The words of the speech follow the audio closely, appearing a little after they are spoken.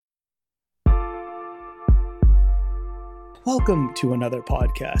Welcome to another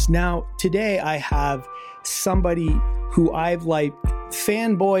podcast. Now, today I have somebody who I've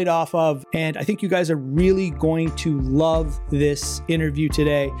fanboyed off of, and I think you guys are really going to love this interview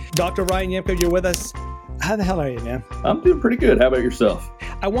today. Dr. Ryan Yamka, you're with us. How the hell are you, man? I'm doing pretty good. How about yourself?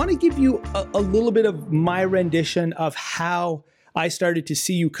 I want to give you a little bit of my rendition of how I started to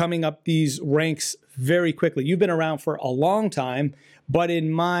see you coming up these ranks very quickly. You've been around for a long time, but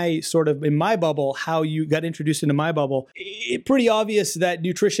in my bubble, how you got introduced into my bubble, it's pretty obvious that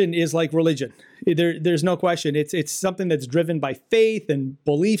nutrition is like religion. There's no question. It's something that's driven by faith and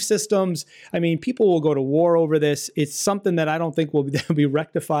belief systems. I mean, people will go to war over this. It's something that I don't think will be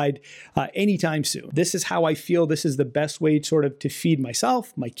rectified anytime soon. This is how I feel. This is the best way to feed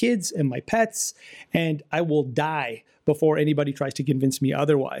myself, my kids, and my pets. And I will die before anybody tries to convince me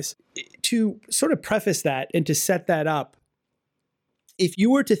otherwise. To sort of preface that and to set that up, if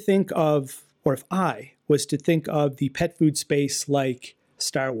you were to think of, or if I was to think of the pet food space like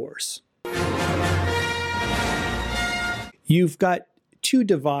Star Wars, you've got two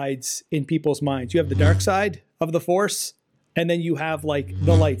divides in people's minds. You have the dark side of the Force, and then you have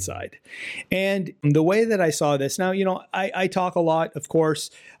the light side. And the way that I saw this, now, I talk a lot, of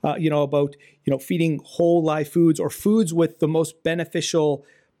course, about, feeding whole live foods or foods with the most beneficial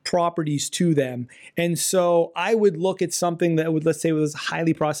properties to them. And so I would look at something that would, let's say, was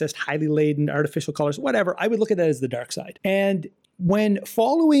highly processed, highly laden, artificial colors, whatever. I would look at that as the dark side. And when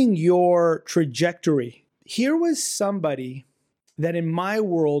following your trajectory, here was somebody that in my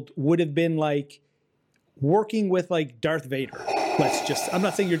world would have been working with Darth Vader. I'm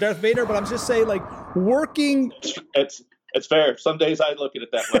not saying you're Darth Vader, but I'm just saying working. It's fair. Some days I look at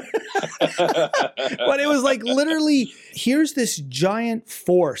it that way. But it was literally, here's this giant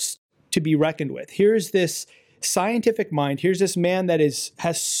force to be reckoned with. Here's this scientific mind. Here's this man that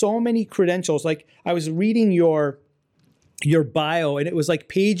has so many credentials. I was reading your bio, and it was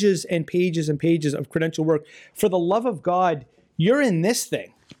pages and pages and pages of credential work. For the love of God, you're in this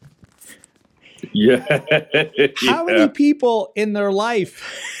thing. Yeah. How many people in their life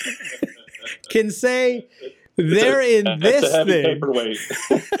can say they're in this thing? Paperweight.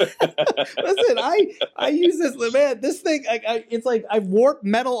 Listen, I use this, man. This thing, it's I've warped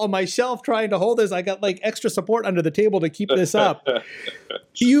metal on my shelf trying to hold this. I got extra support under the table to keep this up.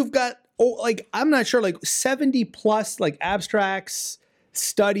 You've got I'm not sure 70 plus abstracts,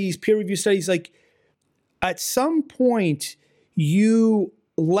 studies, peer review studies. At some point, you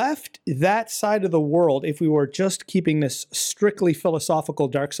left that side of the world, if we were just keeping this strictly philosophical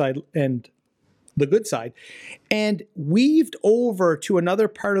dark side and the good side, and weaved over to another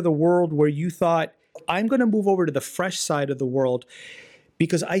part of the world where you thought, I'm going to move over to the fresh side of the world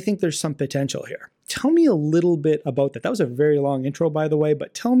because I think there's some potential here. Tell me a little bit about that. That was a very long intro, by the way,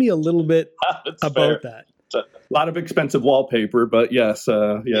 but tell me a little bit about that. It's a lot of expensive wallpaper, but yes,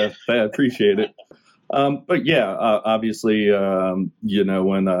 I appreciate it. But yeah, obviously, when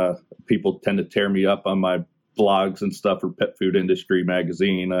people tend to tear me up on my blogs and stuff for Pet Food Industry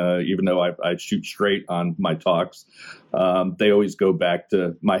magazine, even though I shoot straight on my talks, they always go back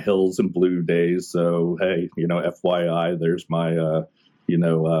to my Hills and Blue days. So, hey, FYI, there's my,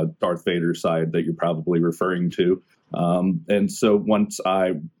 Darth Vader side that you're probably referring to. And so once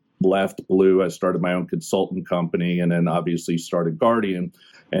I left Blue, I started my own consultant company and then obviously started Guardian.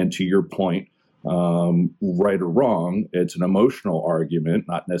 And to your point, right or wrong, it's an emotional argument,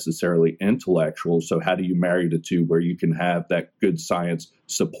 not necessarily intellectual. So how do you marry the two where you can have that good science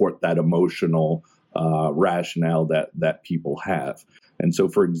support that emotional rationale that people have? And so,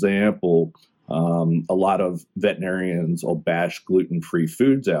 for example, a lot of veterinarians will bash gluten-free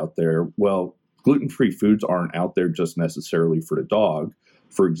foods out there. Well, gluten-free foods aren't out there just necessarily for the dog.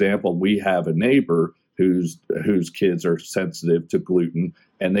 For example, we have a neighbor whose kids are sensitive to gluten,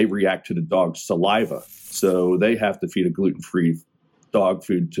 and they react to the dog's saliva. So they have to feed a gluten-free dog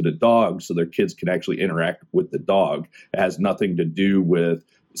food to the dog so their kids can actually interact with the dog. It has nothing to do with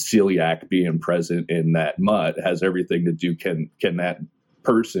celiac being present in that mutt. It has everything to do, can that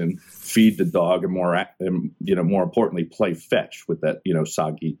person feed the dog and more importantly, play fetch with that,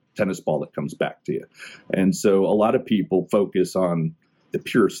 soggy tennis ball that comes back to you. And so a lot of people focus on the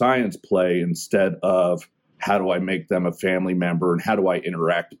pure science play instead of how do I make them a family member and how do I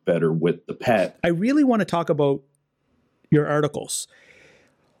interact better with the pet? I really want to talk about your articles.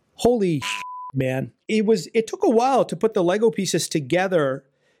 Holy man. It took a while to put the Lego pieces together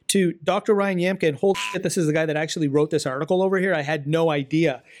to Dr. Ryan Yamka, and holy shit, this is the guy that actually wrote this article over here. I had no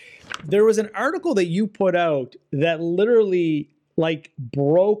idea. There was an article that you put out that literally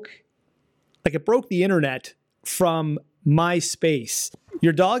broke the internet from MySpace.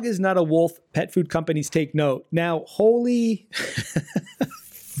 Your dog is not a wolf. Pet food companies take note. Now, holy,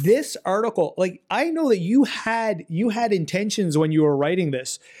 this article, like I know that you had intentions when you were writing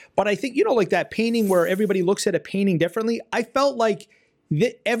this, but I think, like that painting where everybody looks at a painting differently. I felt like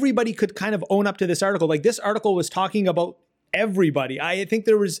everybody could kind of own up to this article. Like this article was talking about everybody. I think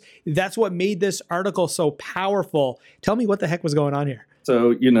that's what made this article so powerful. Tell me what the heck was going on here.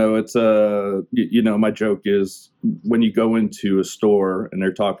 So, it's my joke is when you go into a store and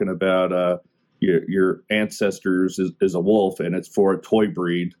they're talking about your ancestors is a wolf and it's for a toy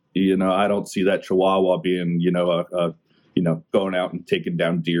breed, I don't see that Chihuahua being, going out and taking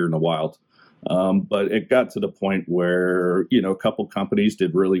down deer in the wild. But it got to the point where, a couple companies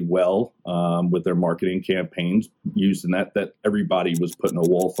did really well with their marketing campaigns using that everybody was putting a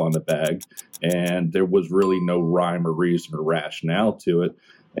wolf on the bag, and there was really no rhyme or reason or rationale to it.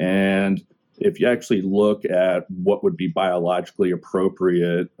 And if you actually look at what would be biologically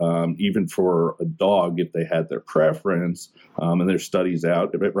appropriate, even for a dog, if they had their preference, and there's studies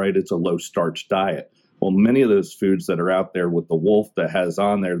out, right, it's a low starch diet. Well, many of those foods that are out there with the wolf that has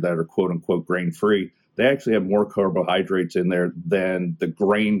on there that are quote unquote grain free, they actually have more carbohydrates in there than the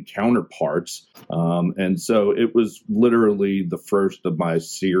grain counterparts. And so it was literally the first of my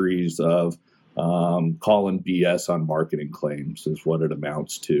series of calling BS on marketing claims is what it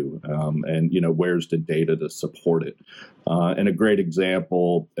amounts to. And where's the data to support it? And a great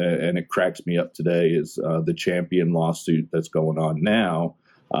example, and it cracks me up today, is the Champion lawsuit that's going on now,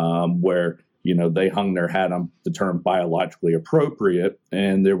 where they hung their hat on the term biologically appropriate.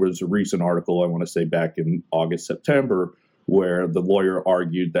 And there was a recent article, I want to say back in August, September, where the lawyer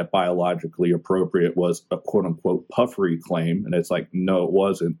argued that biologically appropriate was a quote unquote puffery claim. And it's like, no, it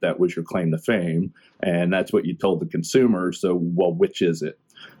wasn't. That was your claim to fame. And that's what you told the consumer. So, well, which is it?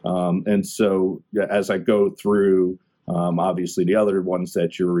 And so as I go through, obviously, the other ones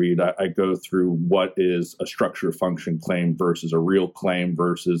that you read, I go through what is a structure function claim versus a real claim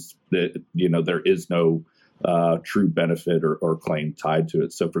versus that, there is no true benefit or claim tied to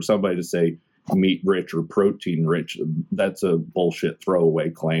it. So for somebody to say meat rich or protein rich, that's a bullshit throwaway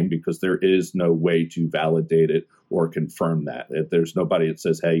claim because there is no way to validate it or confirm that. If there's nobody that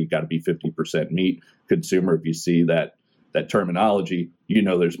says, hey, you got to be 50% meat. Consumer, if you see that terminology,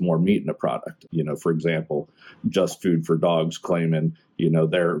 there's more meat in the product. For example, Just Food for Dogs claiming,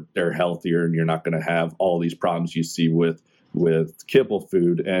 they're healthier and you're not going to have all these problems you see with kibble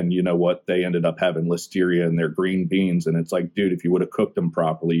food. And you know what? They ended up having listeria in their green beans. And it's like, dude, if you would have cooked them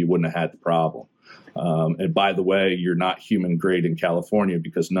properly, you wouldn't have had the problem. And by the way, you're not human grade in California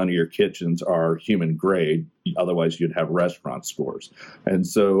because none of your kitchens are human grade. Otherwise, you'd have restaurant scores. And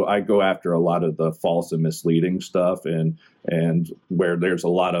so I go after a lot of the false and misleading stuff and where there's a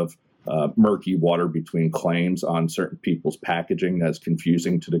lot of murky water between claims on certain people's packaging that's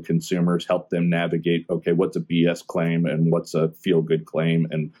confusing to the consumers, help them navigate, okay, what's a BS claim and what's a feel-good claim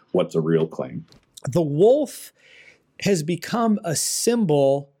and what's a real claim. The wolf has become a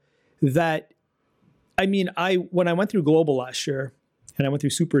symbol that, when I went through Global last year and I went through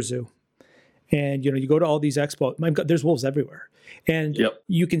Super Zoo and, you go to all these expos, my God, there's wolves everywhere. And Yep.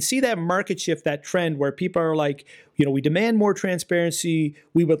 You can see that market shift, that trend where people are like, we demand more transparency.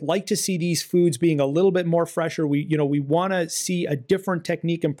 We would like to see these foods being a little bit more fresher. We want to see a different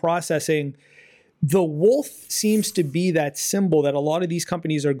technique in processing. The wolf seems to be that symbol that a lot of these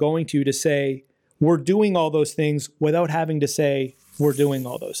companies are going to say, we're doing all those things without having to say we're doing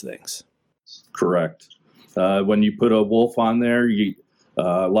all those things. Correct. When you put a wolf on there,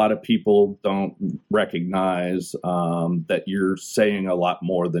 a lot of people don't recognize that you're saying a lot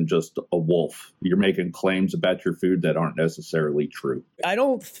more than just a wolf. You're making claims about your food that aren't necessarily true. I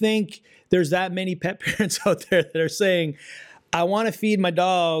don't think there's that many pet parents out there that are saying, I want to feed my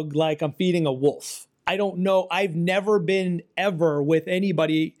dog like I'm feeding a wolf. I don't know. I've never been ever with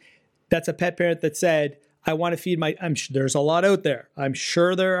anybody that's a pet parent that said, I want to feed there's a lot out there. I'm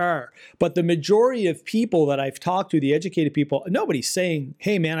sure there are. But the majority of people that I've talked to, the educated people, nobody's saying,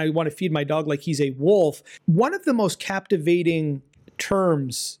 hey, man, I want to feed my dog like he's a wolf. One of the most captivating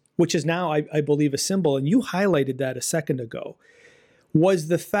terms, which is now, I believe, a symbol, and you highlighted that a second ago, was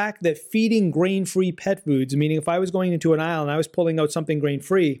the fact that feeding grain-free pet foods, meaning if I was going into an aisle and I was pulling out something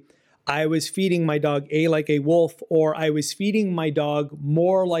grain-free, I was feeding my dog like a wolf, or I was feeding my dog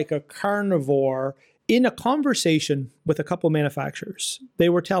more like a carnivore. In a conversation with a couple of manufacturers, they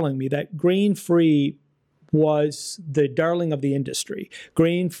were telling me that grain-free was the darling of the industry.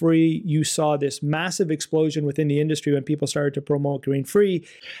 Grain-free, you saw this massive explosion within the industry when people started to promote grain-free.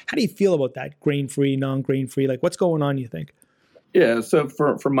 How do you feel about that? Grain-free, non-grain-free? Like, what's going on, you think? Yeah, so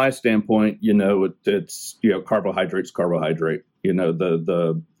from my standpoint, it's carbohydrates, carbohydrate.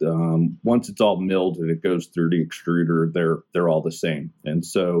 once it's all milled and it goes through the extruder, they're all the same. And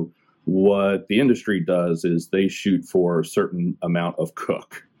so what the industry does is they shoot for a certain amount of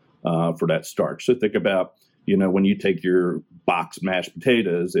cook for that starch. So think about, when you take your box mashed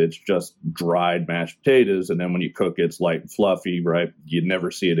potatoes, it's just dried mashed potatoes. And then when you cook, it's light and fluffy, right? You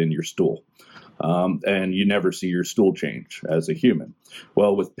never see it in your stool. And you never see your stool change as a human.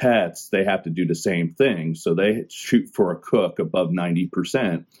 Well, with pets, they have to do the same thing. So they shoot for a cook above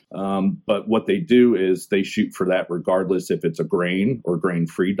 90%. But what they do is they shoot for that regardless if it's a grain or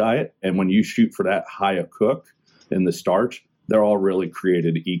grain-free diet. And when you shoot for that high a cook in the starch, they're all really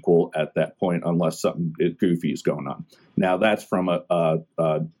created equal at that point, unless something goofy is going on. Now, that's from a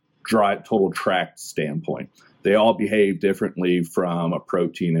dry total tract standpoint. They all behave differently from a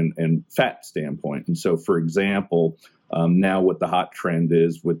protein and fat standpoint. And so, for example, now what the hot trend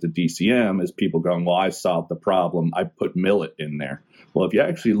is with the DCM is people going, well, I solved the problem. I put millet in there. Well, if you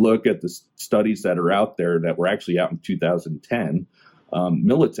actually look at the studies that are out there that were actually out in 2010,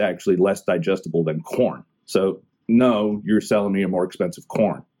 millet's actually less digestible than corn. So, no, you're selling me a more expensive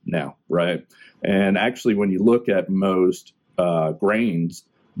corn now, right? And actually, when you look at most grains,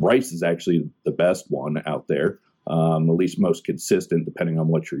 rice is actually the best one out there, at least most consistent, depending on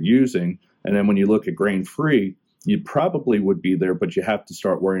what you're using. And then when you look at grain-free, you probably would be there, but you have to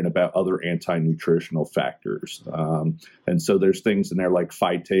start worrying about other anti-nutritional factors. And so there's things in there like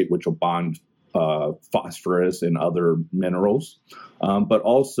phytate, which will bond phosphorus and other minerals. But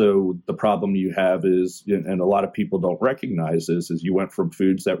also the problem you have is, and a lot of people don't recognize this, is you went from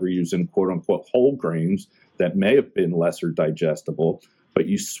foods that were using quote unquote whole grains that may have been lesser digestible, but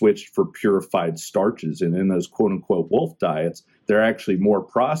you switched for purified starches. And in those quote unquote wolf diets, they're actually more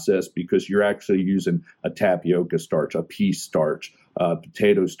processed because you're actually using a tapioca starch, a pea starch,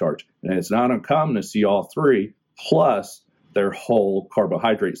 potato starch. And it's not uncommon to see all three, plus their whole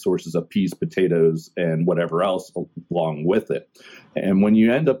carbohydrate sources of peas, potatoes, and whatever else along with it. And when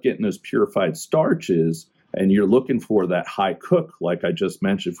you end up getting those purified starches, and you're looking for that high cook, like I just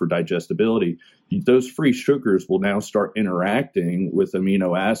mentioned, for digestibility, those free sugars will now start interacting with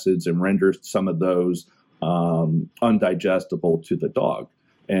amino acids and render some of those undigestible to the dog.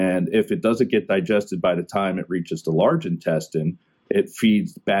 And if it doesn't get digested by the time it reaches the large intestine, it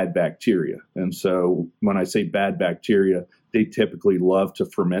feeds bad bacteria. And so when I say bad bacteria, they typically love to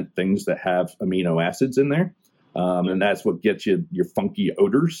ferment things that have amino acids in there. And that's what gets you your funky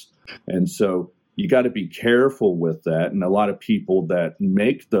odors. And so you got to be careful with that. And a lot of people that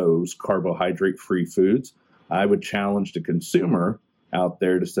make those carbohydrate-free foods, I would challenge the consumer out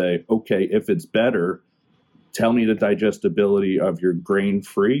there to say, okay, if it's better, tell me the digestibility of your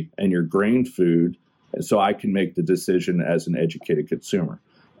grain-free and your grain food so I can make the decision as an educated consumer.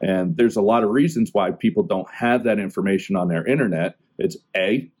 And there's a lot of reasons why people don't have that information on their internet. It's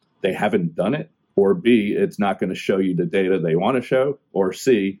A, they haven't done it, or B, it's not going to show you the data they want to show, or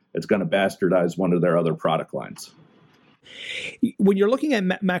C, it's going to bastardize one of their other product lines. When you're looking at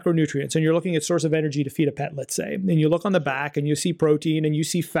macronutrients and you're looking at source of energy to feed a pet, let's say, and you look on the back and you see protein and you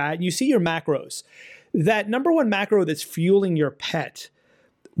see fat and you see your macros, that number one macro that's fueling your pet,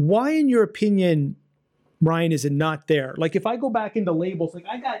 why, in your opinion, Ryan, is it not there? Like if I go back into labels, like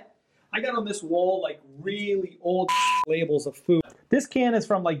I got on this wall like really old labels of food. This can is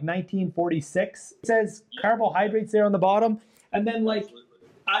from like 1946. It says carbohydrates there on the bottom. And then like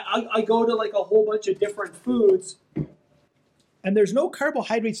I go to like a whole bunch of different foods and there's no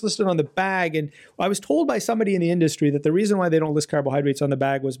carbohydrates listed on the bag. And I was told by somebody in the industry that the reason why they don't list carbohydrates on the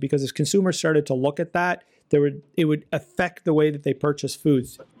bag was because as consumers started to look at that, it would affect the way that they purchase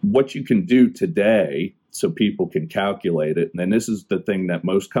foods. What you can do today so people can calculate it, and this is the thing that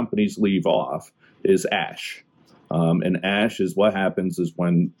most companies leave off, is ash. And ash is what happens is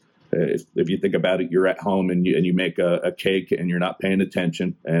when, if you think about it, you're at home and you make a cake and you're not paying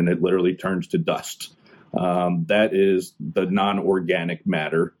attention and it literally turns to dust. That is the non-organic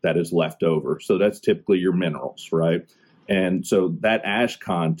matter that is left over. So that's typically your minerals, right? And so that ash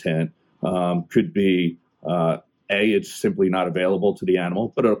content could be, it's simply not available to the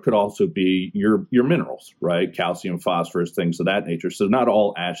animal, but it could also be your minerals, right? Calcium, phosphorus, things of that nature. So not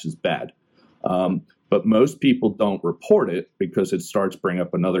all ash is bad. But most people don't report it because it starts bringing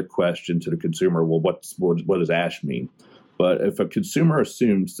up another question to the consumer. Well, what does ash mean? But if a consumer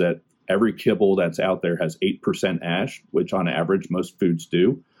assumes that every kibble that's out there has 8% ash, which on average most foods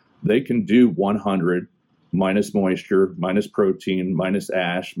do, they can do 100 minus moisture, minus protein, minus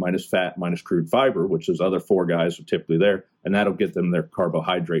ash, minus fat, minus crude fiber, which those other four guys are typically there, and that'll get them their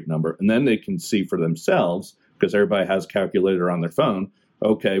carbohydrate number. And then they can see for themselves, because everybody has a calculator on their phone,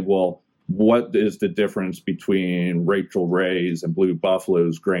 okay, well, what is the difference between Rachel Ray's and Blue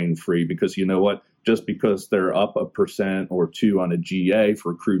Buffalo's grain-free? Because you know what? Just because they're up 1% or 2% on a GA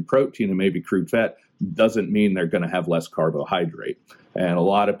for crude protein and maybe crude fat doesn't mean they're going to have less carbohydrate. And a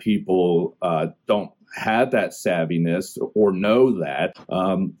lot of people don't have that savviness or know that.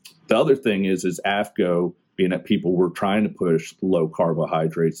 The other thing is AFCO, being that people were trying to push low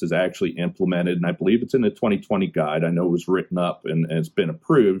carbohydrates, is actually implemented, and I believe it's in the 2020 guide. I know it was written up and it's been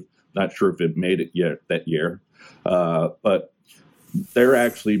approved. Not sure if it made it yet that year, but they're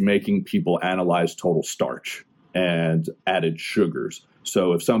actually making people analyze total starch and added sugars.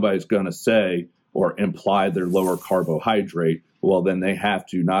 So if somebody's going to say or imply they're lower carbohydrate, well, then they have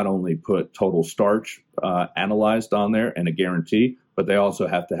to not only put total starch analyzed on there and a guarantee, but they also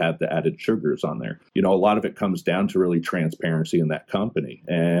have to have the added sugars on there. You know, a lot of it comes down to really transparency in that company.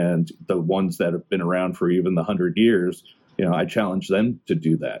 And the ones that have been around for even the 100 years, you know, I challenge them to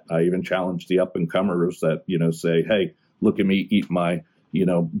do that. I even challenge the up-and-comers that, you know, say, hey, look at me eat my, you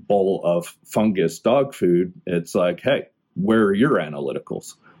know, bowl of fungus dog food. It's like, hey, where are your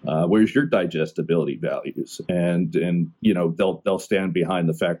analyticals? Where's your digestibility values? And you know, they'll stand behind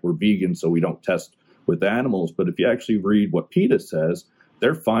the fact we're vegan, so we don't test with animals. But if you actually read what PETA says,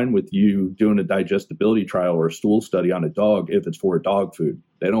 they're fine with you doing a digestibility trial or a stool study on a dog if it's for a dog food.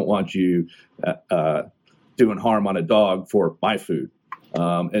 They don't want you doing harm on a dog for my food.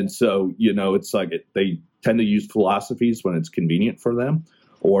 And so, you know, it's like they tend to use philosophies when it's convenient for them,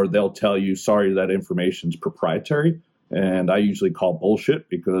 or they'll tell you, sorry, that information's proprietary. And I usually call bullshit,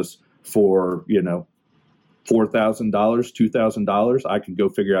 because for, you know, $4,000, $2,000, I can go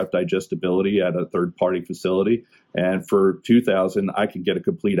figure out digestibility at a third-party facility. And for $2,000, I can get a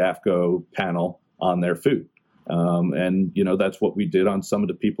complete AFCO panel on their food. And, you know, that's what we did on some of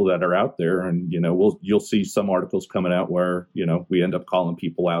the people that are out there. And, you know, you'll see some articles coming out where, you know, we end up calling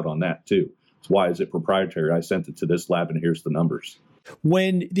people out on that too. So why is it proprietary? I sent it to this lab and here's the numbers.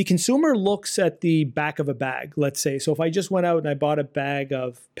 When the consumer looks at the back of a bag, let's say, so if I just went out and I bought a bag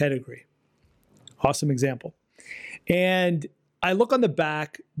of Pedigree, awesome example, and I look on the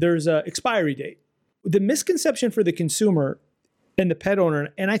back, there's an expiry date. The misconception for the consumer and the pet owner,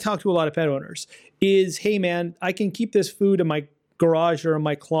 and I talk to a lot of pet owners, is, hey man, I can keep this food in my garage or in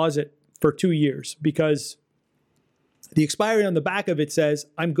my closet for 2 years because the expiry on the back of it says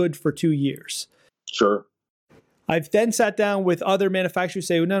I'm good for 2 years. Sure. I've then sat down with other manufacturers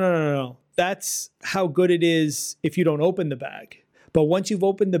say, no. That's how good it is if you don't open the bag. But once you've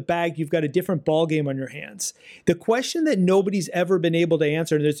opened the bag, you've got a different ballgame on your hands. The question that nobody's ever been able to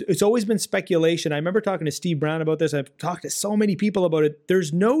answer, and it's always been speculation. I remember talking to Steve Brown about this. I've talked to so many people about it.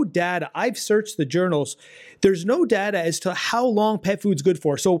 There's no data. I've searched the journals. There's no data as to how long pet food's good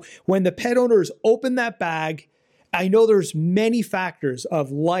for. So when the pet owners open that bag, I know there's many factors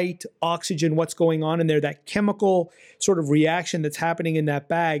of light, oxygen, what's going on in there, that chemical sort of reaction that's happening in that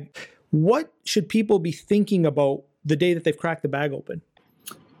bag. What should people be thinking about the day that they've cracked the bag open?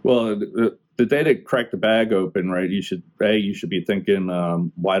 Well, the day they crack the bag open, right, you should be thinking,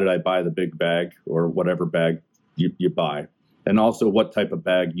 why did I buy the big bag or whatever bag you buy? And also what type of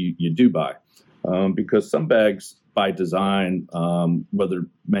bag you do buy. Because some bags by design, whether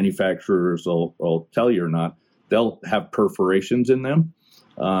manufacturers will tell you or not, they'll have perforations in them,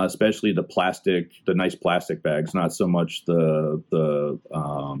 especially the nice plastic bags, not so much the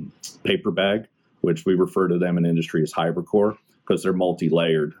paper bag, which we refer to them in industry as HybridCore, because they're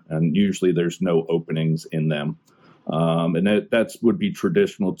multi-layered and usually there's no openings in them. And that would be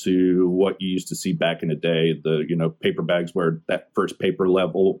traditional to what you used to see back in the day, the, you know, paper bags where that first paper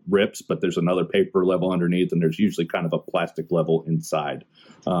level rips, but there's another paper level underneath, and there's usually kind of a plastic level inside.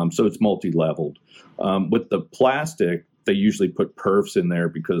 So it's multi-leveled. With the plastic, they usually put perfs in there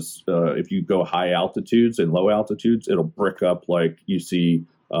because if you go high altitudes and low altitudes, it'll brick up like you see,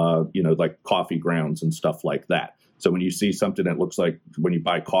 you know, like coffee grounds and stuff like that. So when you see something that looks like when you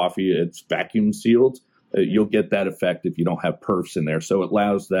buy coffee, it's vacuum sealed, you'll get that effect if you don't have perfs in there. So it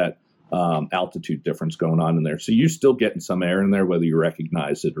allows that altitude difference going on in there. So you're still getting some air in there, whether you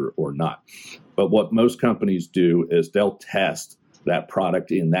recognize it or not. But what most companies do is they'll test that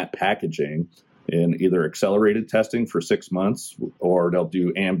product in that packaging in either accelerated testing for 6 months, or they'll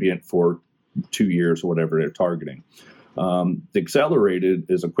do ambient for 2 years or whatever they're targeting. The accelerated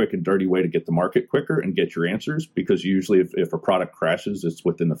is a quick and dirty way to get to market quicker and get your answers, because usually if a product crashes, it's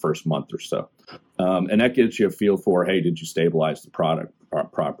within the first month or so. And that gives you a feel for, hey, did you stabilize the product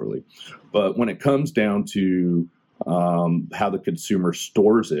properly? But when it comes down to how the consumer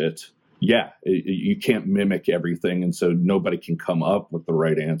stores it, you can't mimic everything. And so nobody can come up with the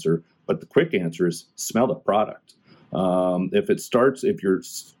right answer. But the quick answer is smell the product. If you're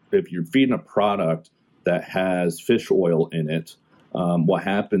if you're feeding a product that has fish oil in it, what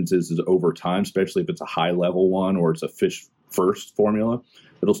happens is over time, especially if it's a high level one or it's a fish first formula,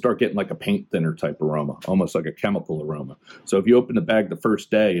 it'll start getting like a paint thinner type aroma, almost like a chemical aroma. So if you open the bag the first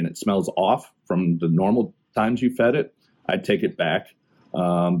day and it smells off from the normal times you fed it, I'd take it back,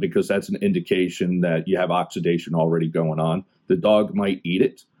 because that's an indication that you have oxidation already going on. The dog might eat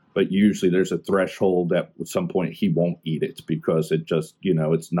it, but usually there's a threshold that at some point he won't eat it because it just,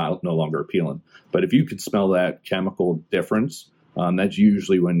 it's no longer appealing. But if you can smell that chemical difference, that's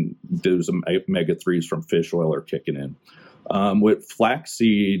usually when those omega-3s from fish oil are kicking in. With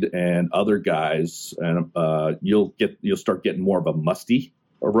flaxseed and other guys, and you'll start getting more of a musty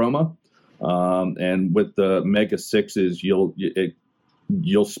aroma. And with the omega-6s,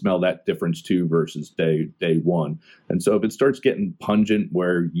 you'll smell that difference too versus day one. And so if it starts getting pungent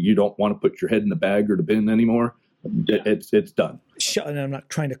where you don't want to put your head in the bag or the bin anymore, it's done. And I'm not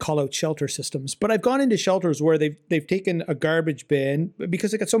trying to call out shelter systems, but I've gone into shelters where they've taken a garbage bin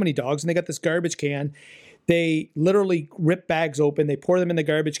because they got so many dogs and they got this garbage can. They literally rip bags open. They pour them in the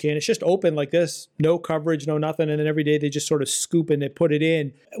garbage can. It's just open like this, no coverage, no nothing. And then every day they just sort of scoop and they put it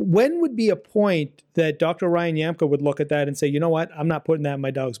in. When would be a point that Dr. Ryan Yamka would look at that and say, you know what, I'm not putting that in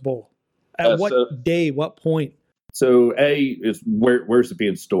my dog's bowl? At what day, what point? So A is where's it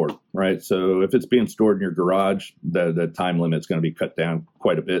being stored, right? So if it's being stored in your garage, the time limit's going to be cut down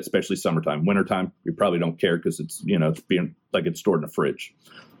quite a bit, especially summertime. Wintertime, you probably don't care because it's, it's being like it's stored in a fridge.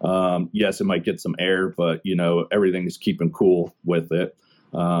 Yes, it might get some air, but, everything is keeping cool with it.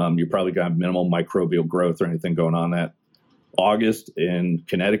 You're probably going to have minimal microbial growth or anything going on that. August in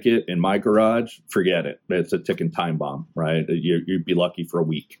Connecticut, in my garage, forget it. It's a ticking time bomb, right? You'd be lucky for a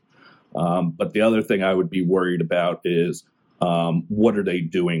week. But the other thing I would be worried about is what are they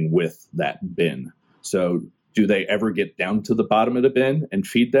doing with that bin? So do they ever get down to the bottom of the bin and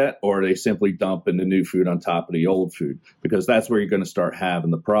feed that, or are they simply dumping the new food on top of the old food? Because that's where you're going to start having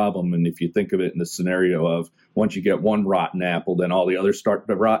the problem. And if you think of it in the scenario of once you get one rotten apple, then all the others start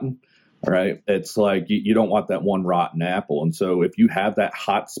to rotten, all right? It's like you don't want that one rotten apple. And so if you have that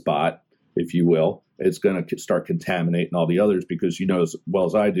hot spot, if you will, it's going to start contaminating all the others because as well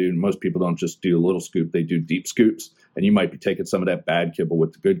as I do, most people don't just do a little scoop, they do deep scoops, and you might be taking some of that bad kibble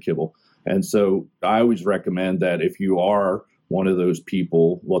with the good kibble. And so I always recommend that if you are one of those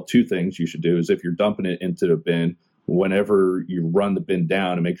people, well, two things you should do is if you're dumping it into the bin, whenever you run the bin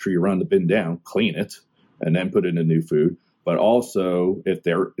down and make sure you run the bin down, clean it, and then put in the new food. But also, if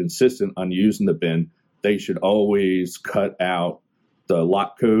they're insistent on using the bin, they should always cut out the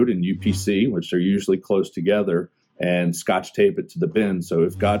lot code and UPC, which are usually close together, and scotch tape it to the bin. So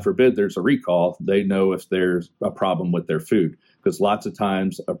if, God forbid, there's a recall, they know if there's a problem with their food. Because lots of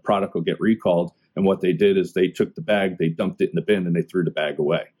times a product will get recalled, and what they did is they took the bag, they dumped it in the bin, and they threw the bag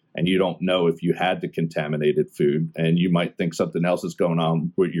away. And you don't know if you had the contaminated food, and you might think something else is going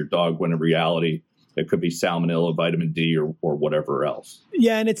on with your dog when in reality it could be salmonella, vitamin D, or whatever else.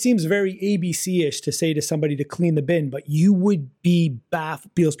 Yeah, and it seems very ABC-ish to say to somebody to clean the bin, but you would be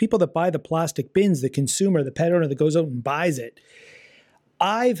baffled because people that buy the plastic bins, the consumer, the pet owner that goes out and buys it,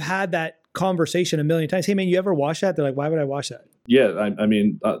 I've had that conversation a million times. Hey, man, you ever wash that? They're like, why would I wash that? Yeah, I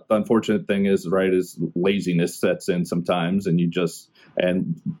mean, the unfortunate thing is laziness sets in sometimes,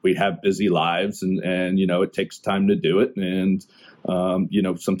 and we have busy lives, and it takes time to do it, and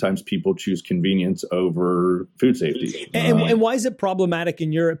sometimes people choose convenience over food safety. And why is it problematic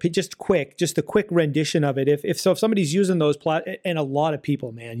in Europe? Just a quick rendition of it. If somebody's using those and a lot of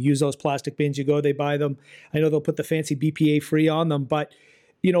people, man, use those plastic bins. You go, they buy them. I know they'll put the fancy BPA free on them, but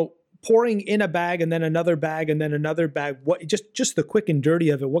pouring in a bag and then another bag and then another bag. What just the quick and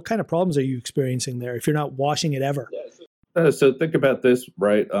dirty of it? What kind of problems are you experiencing there if you're not washing it ever? So think about this,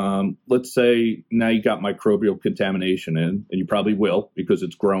 right? Let's say now you got microbial contamination in, and you probably will because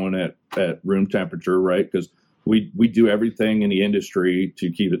it's growing at room temperature, right? Because we do everything in the industry to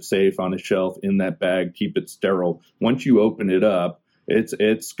keep it safe on the shelf in that bag, keep it sterile. Once you open it up,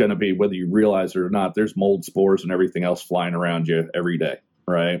 it's going to be, whether you realize it or not, there's mold spores and everything else flying around you every day.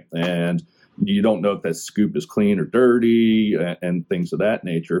 Right. And you don't know if that scoop is clean or dirty and things of that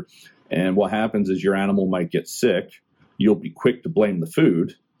nature. And what happens is your animal might get sick. You'll be quick to blame the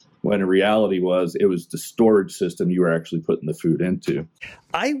food when in reality it was the storage system you were actually putting the food into.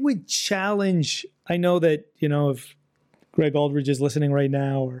 I would challenge, I know that, if Greg Aldridge is listening right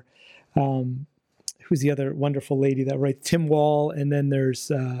now, or who's the other wonderful lady that writes, Tim Wall, and then there's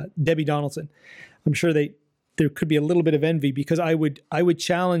Debbie Donaldson. I'm sure there could be a little bit of envy because I would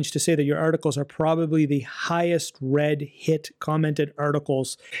challenge to say that your articles are probably the highest read, hit, commented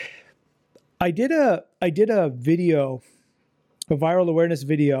articles. I did a video a viral awareness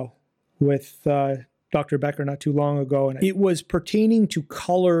video with Dr. Becker not too long ago, and it was pertaining to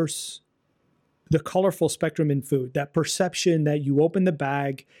colors, the colorful spectrum in food, that perception that you open the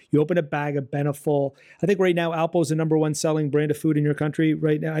bag, you open a bag of Beneful. I think right now Alpo is the number one selling brand of food in your country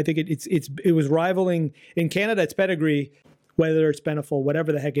right now. I think it was rivaling in Canada. It's Pedigree, whether it's Beneful,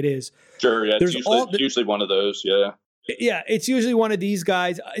 whatever the heck it is. Sure, yeah, it's usually one of those, yeah. Yeah, it's usually one of these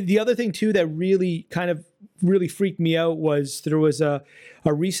guys. The other thing too that really freaked me out was there was a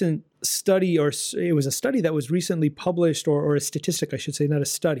recent study, or it was a study that was recently published, or a statistic, I should say, not a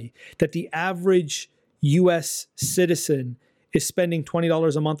study, that the average U.S. citizen is spending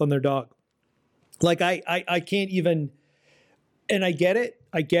 $20 a month on their dog. Like I can't even, and I get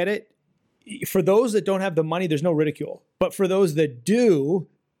it. For those that don't have the money, there's no ridicule. But for those that do,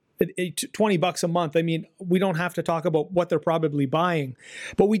 $20 a month. I mean, we don't have to talk about what they're probably buying,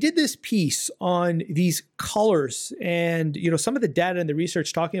 but we did this piece on these colors and, some of the data and the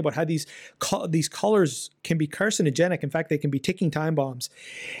research talking about how these colors can be carcinogenic. In fact, they can be ticking time bombs.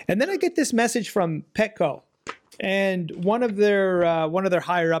 And then I get this message from Petco, and one of their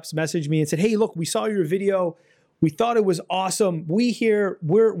higher ups messaged me and said, "Hey, look, we saw your video. We thought it was awesome. We're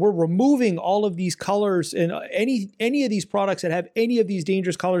removing all of these colors and any of these products that have any of these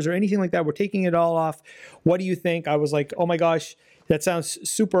dangerous colors or anything like that. We're taking it all off. What do you think?" I was like, "Oh my gosh, that sounds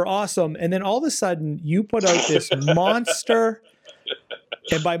super awesome." And then all of a sudden you put out this monster,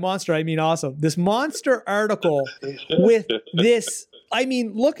 and by monster, I mean awesome, this monster article with this. I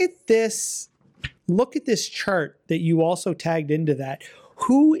mean, look at this chart that you also tagged into that.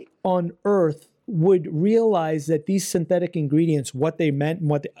 Who on earth would realize that these synthetic ingredients, what they meant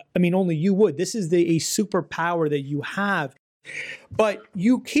and only you would. This is a superpower that you have. But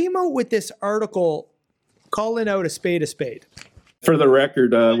you came out with this article calling out a spade a spade. For the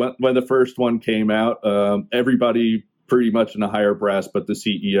record, when the first one came out, everybody pretty much in the higher brass, but the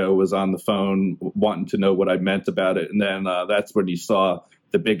CEO was on the phone wanting to know what I meant about it. And then that's when you saw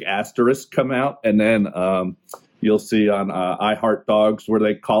the big asterisk come out. And then you'll see on I Heart Dogs where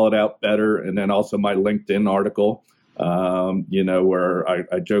they call it out better. And then also my LinkedIn article, where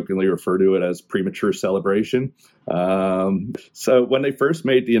I jokingly refer to it as premature celebration. So when they first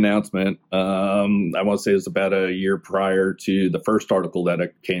made the announcement, I want to say it was about a year prior to the first article that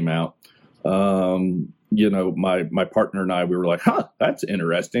it came out. My partner and I, we were like, that's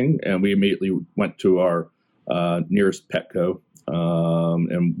interesting. And we immediately went to our nearest Petco.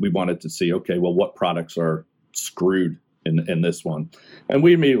 And we wanted to see, okay, well, what products are screwed in this one? And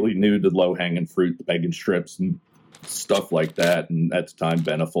we immediately knew the low-hanging fruit, the bacon strips and stuff like that. And at the time,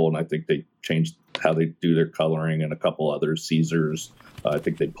 Beneful, and I think they changed how they do their coloring, and a couple others, Caesars. I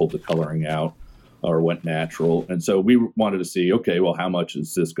think they pulled the coloring out or went natural. And so we wanted to see, okay, well, how much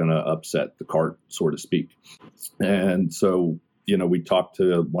is this going to upset the cart, so to speak? And so, we talked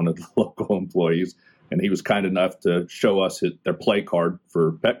to one of the local employees, and he was kind enough to show us their play card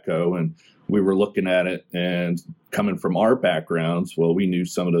for Petco. And we were looking at it, and coming from our backgrounds, well, we knew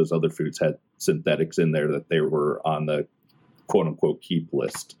some of those other foods had synthetics in there, that they were on the quote unquote keep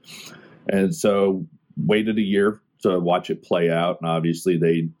list. And so waited a year to watch it play out. And obviously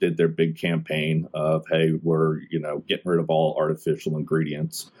they did their big campaign of, hey, we're, getting rid of all artificial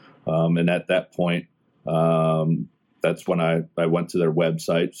ingredients. And at that point, that's when I went to their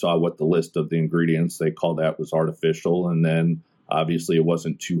website, saw what the list of the ingredients they called out was artificial. And then obviously it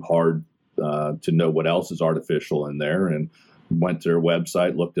wasn't too hard to know what else is artificial in there, and went to their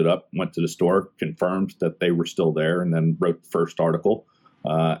website, looked it up, went to the store, confirmed that they were still there, and then wrote the first article.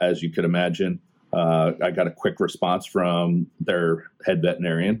 As you could imagine, I got a quick response from their head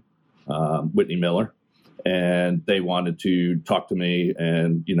veterinarian, Whitney Miller, and they wanted to talk to me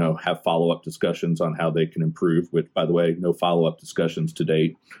and, have follow-up discussions on how they can improve, which, by the way, no follow-up discussions to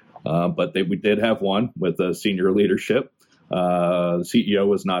date. But we did have one with the senior leadership. The CEO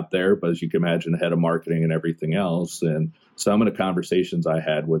was not there, but as you can imagine, the head of marketing and everything else. And some of the conversations I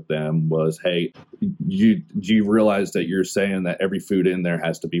had with them was, hey, do you realize that you're saying that every food in there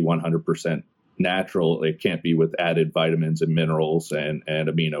has to be 100% natural? It can't be with added vitamins and minerals and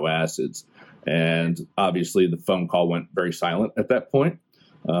amino acids. And obviously the phone call went very silent at that point.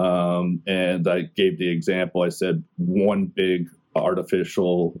 And I gave the example. I said one big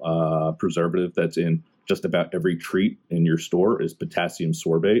artificial preservative that's in just about every treat in your store is potassium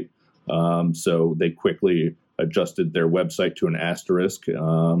sorbate. So they quickly adjusted their website to an asterisk,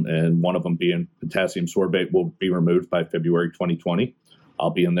 and one of them being potassium sorbate will be removed by February 2020. I'll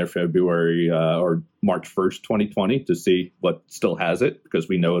be in there February or March 1st, 2020 to see what still has it, because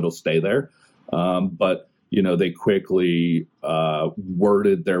we know it'll stay there. But they quickly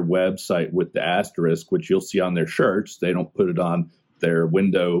worded their website with the asterisk, which you'll see on their shirts. They don't put it on their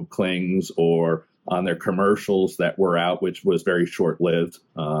window clings or on their commercials that were out, which was very short-lived,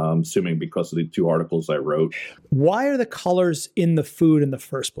 assuming because of the 2 articles I wrote. Why are the colors in the food in the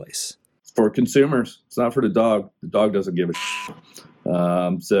first place? For consumers. It's not for the dog. The dog doesn't give a shit.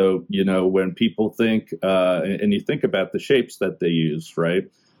 So, when people think, and you think about the shapes that they use, right?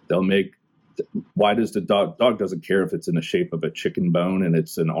 Why does the dog doesn't care if it's in the shape of a chicken bone and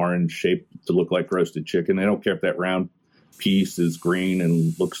it's an orange shape to look like roasted chicken. They don't care if that round piece is green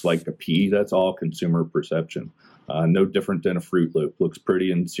and looks like a pea. That's all consumer perception. No different than a Fruit Loop. Looks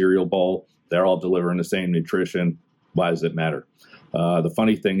pretty in cereal bowl. They're all delivering the same nutrition. Why does it matter? The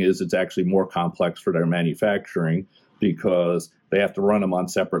funny thing is it's actually more complex for their manufacturing because they have to run them on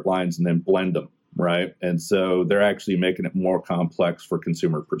separate lines and then blend them, right? And so they're actually making it more complex for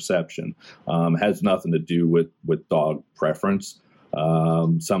consumer perception. Has nothing to do with dog preference.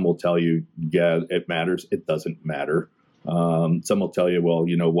 Some will tell you, yeah, it matters. It doesn't matter. Some will tell you, well,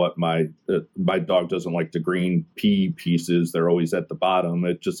 you know what, my dog doesn't like the green pea pieces. They're always at the bottom.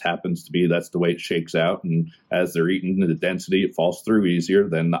 It just happens to be that's the way it shakes out. And as they're eating the density, it falls through easier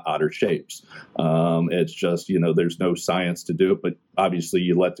than the odder shapes. It's just, there's no science to do it. But obviously,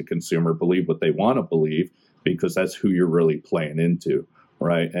 you let the consumer believe what they want to believe because that's who you're really playing into,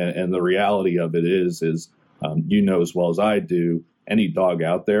 right? And the reality of it is as well as I do, any dog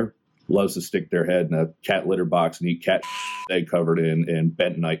out there loves to stick their head in a cat litter box and eat cat egg covered in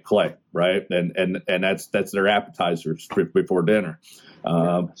bentonite clay, right? And that's their appetizers before dinner.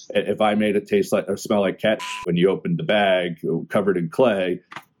 If I made it taste like or smell like cat when you opened the bag covered in clay,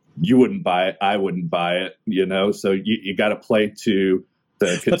 you wouldn't buy it. I wouldn't buy it. So you got to play to the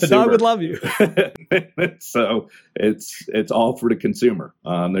consumer. But the dog would love you. So it's all for the consumer.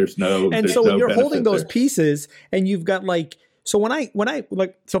 There's no. And there's so no when you're holding those there. pieces and you've got so when I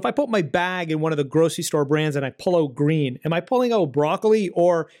so if I put my bag in one of the grocery store brands and I pull out green, am I pulling out broccoli,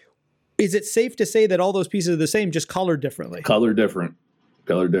 or is it safe to say that all those pieces are the same, just colored differently? Color different.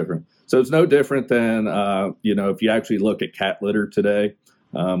 So it's no different than if you actually look at cat litter today,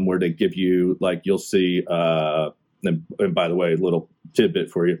 where they give you you'll see. And by the way, a little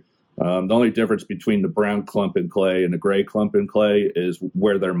tidbit for you. The only difference between the brown clump in clay and the gray clump in clay is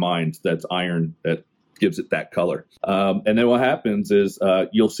where they're mined. That's iron that gives it that color. And then what happens is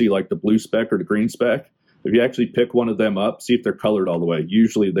you'll see the blue speck or the green speck. If you actually pick one of them up, see if they're colored all the way.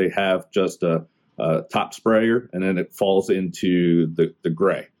 Usually they have just a top sprayer and then it falls into the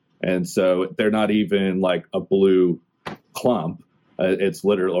gray. And so they're not even like a blue clump. It's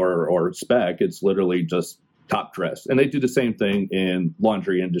literally, or speck, it's literally just top dress. And they do the same thing in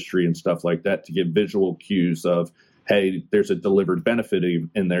laundry industry and stuff like that to give visual cues of, hey, there's a delivered benefit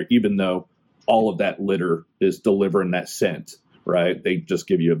in there, even though all of that litter is delivering that scent, right? They just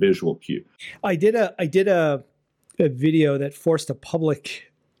give you a visual cue. I did a video that forced a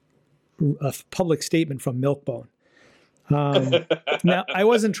public statement from Milk-Bone. Now I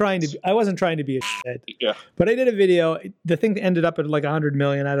wasn't trying to be a shithead, Yeah. but I did a video. The thing ended up at 100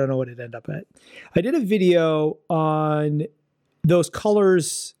 million. I don't know what it ended up at. I did a video on those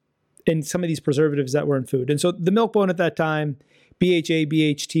colors and some of these preservatives that were in food. And so the Milk-Bone at that time, BHA,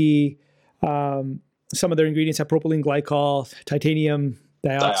 BHT, some of their ingredients have propylene glycol, titanium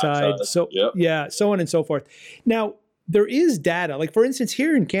dioxide. So Yep. yeah, so on and so forth. Now there is data, for instance,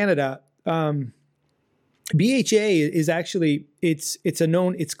 here in Canada, BHA is actually it's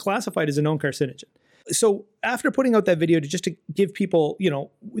classified as a known carcinogen. So after putting out that video to give people,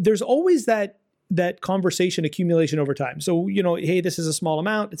 there's always that conversation accumulation over time. So, hey, this is a small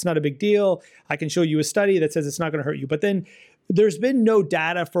amount. It's not a big deal. I can show you a study that says it's not going to hurt you. But then there's been no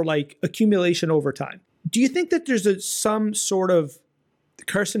data for accumulation over time. Do you think that there's some sort of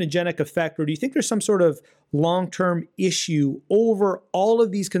carcinogenic effect, or do you think there's some sort of long-term issue over all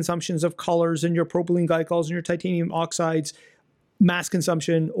of these consumptions of colors and your propylene glycols and your titanium oxides, mass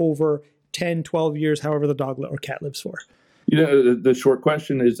consumption over 10, 12 years, however the dog or cat lives for? The short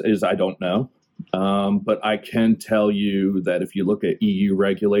question is I don't know. But I can tell you that if you look at EU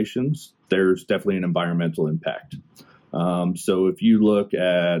regulations, there's definitely an environmental impact. So if you look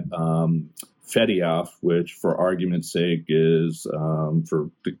at FEDIAF, which for argument's sake is, for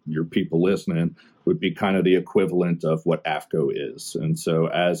your people listening, would be kind of the equivalent of what AFCO is. And so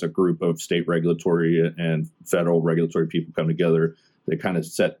as a group of state regulatory and federal regulatory people come together, they kind of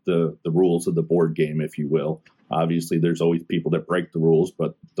set the rules of the board game, if you will. Obviously, there's always people that break the rules,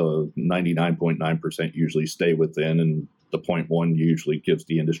 but the 99.9% usually stay within, and the 0.1 usually gives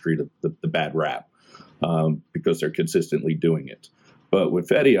the industry the bad rap because they're consistently doing it. But with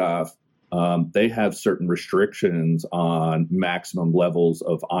FEDIAF, they have certain restrictions on maximum levels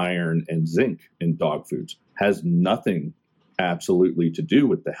of iron and zinc in dog foods. Has nothing absolutely to do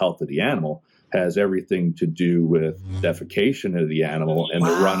with the health of the animal, has everything to do with defecation of the animal and the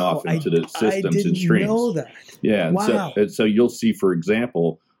runoff into the systems and streams. Know that. Yeah, and Wow. so you'll see, for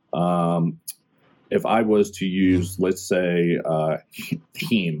example, if I was to use, let's say,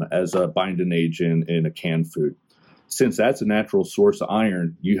 heme as a binding agent in a canned food, since that's a natural source of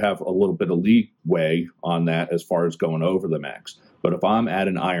iron, you have a little bit of leeway on that as far as going over the max. But if I'm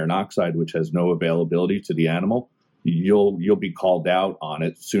adding iron oxide, which has no availability to the animal, you'll be called out on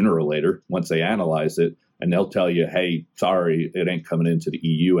it sooner or later once they analyze it, and they'll tell you, hey, sorry, it ain't coming into the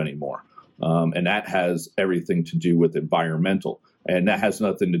EU anymore. And that has everything to do with environmental. And that has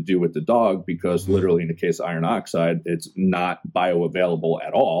nothing to do with the dog, because literally in the case of iron oxide, it's not bioavailable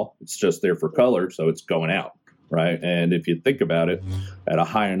at all. It's just there for color, so it's going out, right? And if you think about it, at a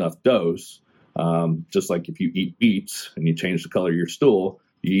high enough dose, just like if you eat beets and you change the color of your stool,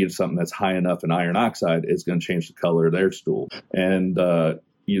 you eat something that's high enough in iron oxide, it's going to change the color of their stool. And and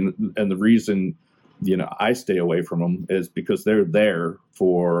the reason I stay away from them is because they're there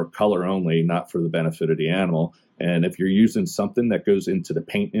for color only, not for the benefit of the animal. And if you're using something that goes into the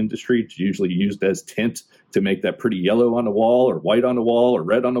paint industry, it's usually used as tint to make that pretty yellow on the wall or white on the wall or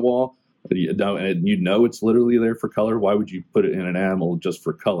red on the wall, and it's literally there for color. Why would you put it in an animal just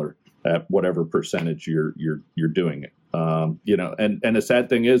for color at whatever percentage you're doing it? And the sad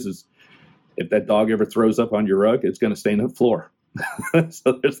thing is if that dog ever throws up on your rug, it's going to stain the floor.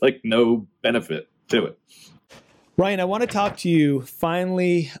 So there's like no benefit to it. Ryan, I want to talk to you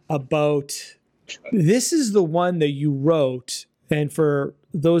finally about, this is the one that you wrote. And for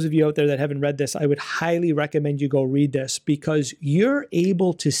those of you out there that haven't read this, I would highly recommend you go read this, because you're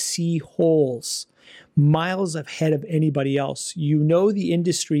able to see holes miles ahead of anybody else. You know the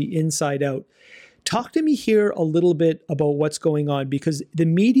industry inside out. Talk to me here a little bit about what's going on, because the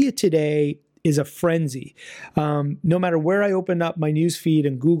media today is a frenzy. No matter where I open up my news feed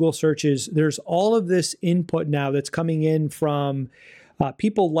and Google searches, there's all of this input now that's coming in from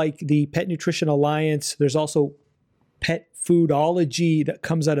people like the Pet Nutrition Alliance. There's also Pet Foodology that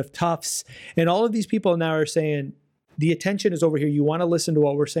comes out of Tufts. And all of these people now are saying, the attention is over here. You want to listen to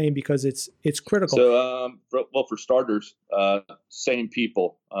what we're saying because it's critical. So, for starters, same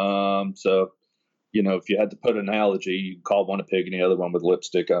people. If you had to put an analogy, you call one a pig and the other one with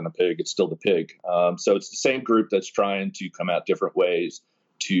lipstick on a pig, it's still the pig. So it's the same group that's trying to come out different ways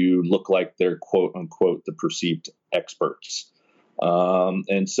to look like they're quote unquote the perceived experts.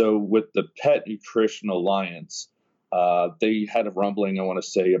 And so with the Pet Nutrition Alliance, they had a rumbling, I want to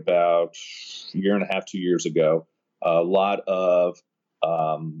say about a year and a half, 2 years ago. A lot of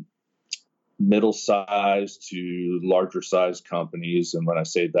middle-sized to larger-sized companies, and when I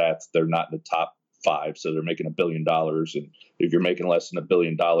say that, they're not in the top 5, so they're making $1 billion. And if you're making less than $1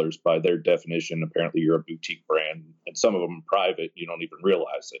 billion, by their definition, apparently you're a boutique brand. And some of them are private, you don't even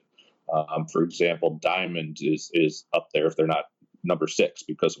realize it. For example, Diamond is up there if they're not number 6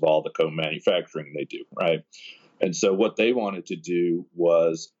 because of all the co-manufacturing they do, right? And so what they wanted to do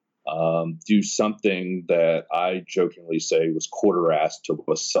was do something that I jokingly say was quarter-ass to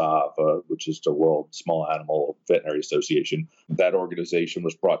WASAV, which is the World Small Animal Veterinary Association. That organization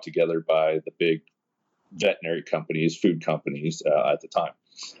was brought together by the big veterinary companies, food companies at the time.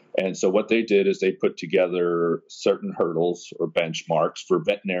 And so what they did is they put together certain hurdles or benchmarks for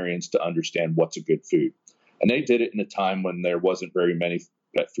veterinarians to understand what's a good food. And they did it in a time when there wasn't very many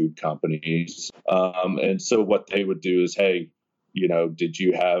pet food companies. And so what they would do is, hey, did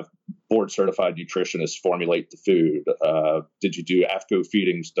you have board certified nutritionists formulate the food? Did you do AFCO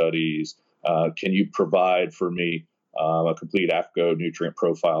feeding studies? Can you provide for me a complete AFCO nutrient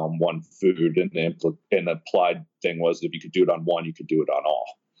profile on one food? And the applied thing was, if you could do it on one, you could do it on all.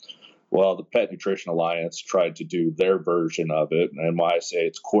 Well, the Pet Nutrition Alliance tried to do their version of it. And why I say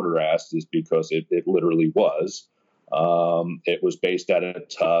it's quarter-assed is because it literally was. It was based out of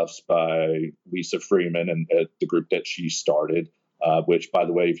Tufts by Lisa Freeman and the group that she started, which, by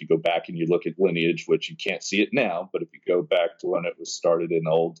the way, if you go back and you look at lineage, which you can't see it now, but if you go back to when it was started in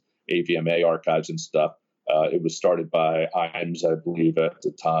old AVMA archives and stuff, it was started by Imes, I believe, at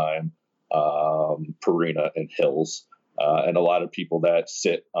the time, Purina and Hills. And a lot of people that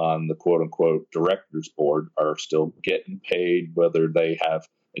sit on the quote-unquote director's board are still getting paid, whether they have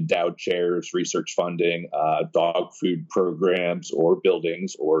endowed chairs, research funding, dog food programs, or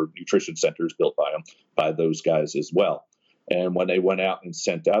buildings or nutrition centers built by those guys as well. And when they went out and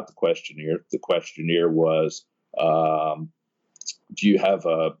sent out the questionnaire was, do you have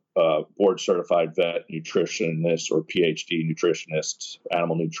a board certified vet nutritionist or PhD nutritionist,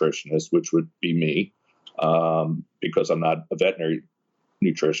 animal nutritionist, which would be me, because I'm not a veterinary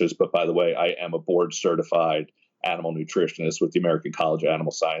nutritionist, but by the way, I am a board certified animal nutritionist with the American College of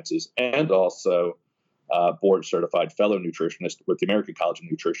Animal Sciences, and also board certified fellow nutritionist with the American College of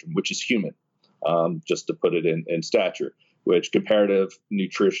Nutrition, which is human, just to put it in stature, which comparative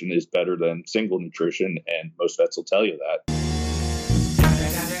nutrition is better than single nutrition, and most vets will tell you that.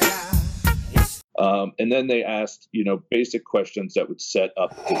 And then they asked, basic questions that would set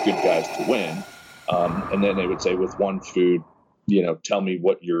up the good guys to win. And then they would say, with one food, tell me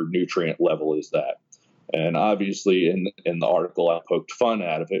what your nutrient level is that. And obviously in the article, I poked fun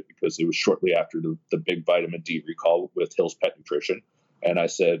out of it because it was shortly after the big vitamin D recall with Hill's Pet Nutrition. And I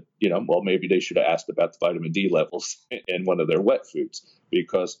said, well, maybe they should have asked about the vitamin D levels in one of their wet foods,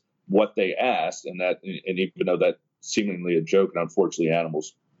 because what they asked, and even though that's seemingly a joke, and unfortunately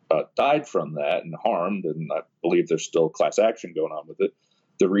animals died from that and harmed, and I believe there's still class action going on with it.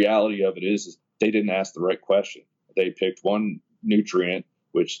 The reality of it is they didn't ask the right question. They picked one nutrient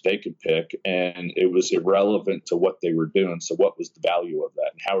which they could pick, and it was irrelevant to what they were doing. So what was the value of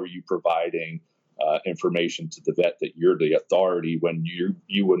that, and how are you providing information to the vet that you're the authority when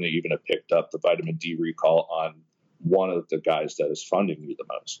you wouldn't even have picked up the vitamin D recall on one of the guys that is funding you the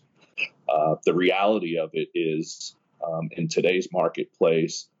most? The reality of it is, in today's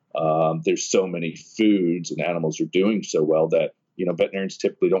marketplace, there's so many foods and animals are doing so well that veterinarians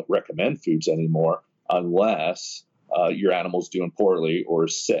typically don't recommend foods anymore unless your animal's doing poorly or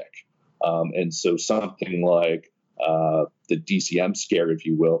sick. And so something like the DCM scare, if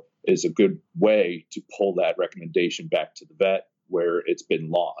you will, is a good way to pull that recommendation back to the vet where it's been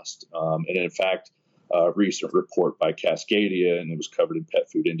lost. And in fact, a recent report by Cascadia, and it was covered in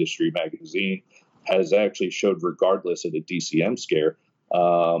Pet Food Industry magazine, has actually showed, regardless of the DCM scare,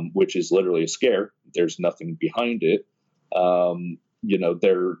 which is literally a scare, there's nothing behind it,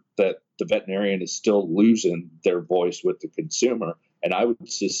 that the veterinarian is still losing their voice with the consumer. And I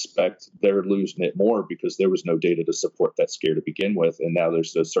would suspect they're losing it more because there was no data to support that scare to begin with. And now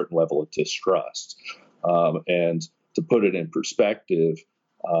there's a certain level of distrust. And to put it in perspective,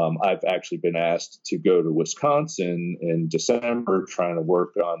 I've actually been asked to go to Wisconsin in December, trying to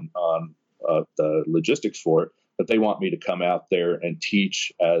work on the logistics for it. But they want me to come out there and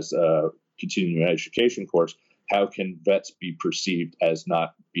teach as a continuing education course, how can vets be perceived as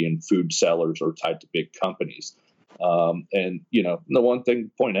not being food sellers or tied to big companies? And the one thing to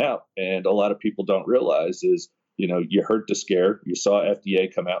point out, and a lot of people don't realize, is, you heard the scare, you saw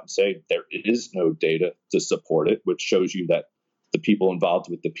FDA come out and say there is no data to support it, which shows you that the people involved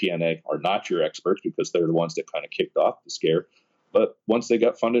with the PNA are not your experts because they're the ones that kind of kicked off the scare. But once they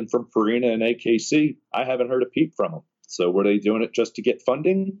got funding from Purina and AKC, I haven't heard a peep from them. So were they doing it just to get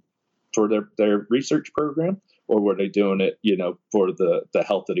funding for their research program? Or were they doing it, for the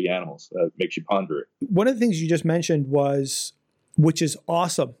health of the animals? Makes you ponder it. One of the things you just mentioned was, which is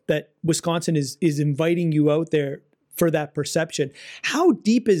awesome, that Wisconsin is inviting you out there for that perception. How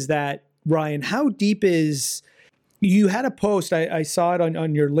deep is that, Ryan? How deep is... You had a post, I saw it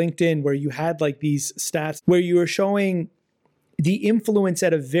on your LinkedIn, where you had like these stats where you were showing the influence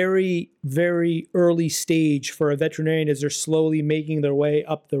at a very, very early stage for a veterinarian as they're slowly making their way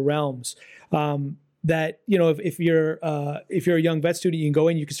up the realms. That, if you're a young vet student, you can go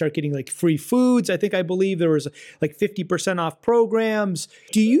in, you can start getting like free foods. I believe there was like 50% off programs.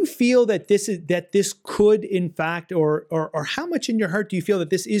 Do you feel that this could, in fact, or how much in your heart do you feel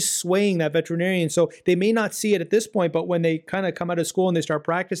that this is swaying that veterinarian? So they may not see it at this point, but when they kind of come out of school and they start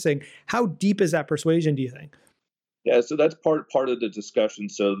practicing, how deep is that persuasion, do you think? Yeah, so that's part of the discussion.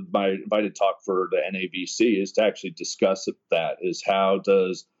 So my invited talk for the NAVC is to actually discuss that, is how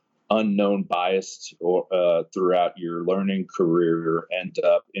does unknown bias or throughout your learning career end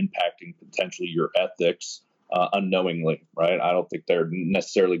up impacting potentially your ethics unknowingly, right? I don't think they're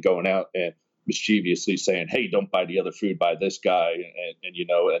necessarily going out and mischievously saying, hey, don't buy the other food, buy this guy, and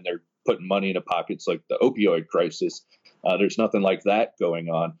they're putting money in the pockets like the opioid crisis. There's nothing like that going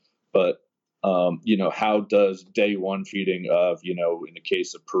on. But how does day one feeding of, in the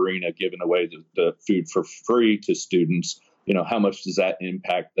case of Purina, giving away the food for free to students, how much does that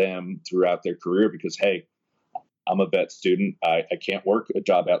impact them throughout their career? Because, hey, I'm a vet student. I can't work a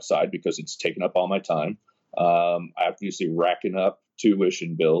job outside because it's taking up all my time. Obviously racking up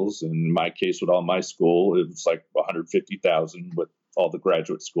tuition bills. In my case, with all my school, it was like $150,000 with all the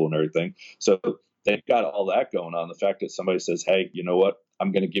graduate school and everything. So they've got all that going on. The fact that somebody says, hey, you know what?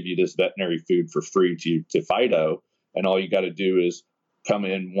 I'm going to give you this veterinary food for free to Fido. And all you got to do is come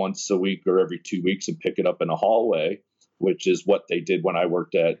in once a week or every 2 weeks and pick it up in a hallway. which is what they did when I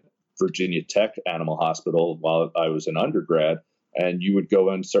worked at Virginia Tech Animal Hospital while I was an undergrad. And you would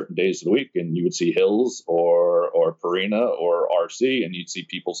go in certain days of the week and you would see Hills or Purina or RC, and you'd see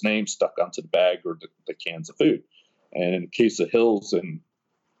people's names stuck onto the bag or the cans of food. And in the case of Hills and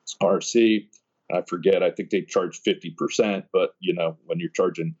RC, I forget, I think they charge 50%, but when you're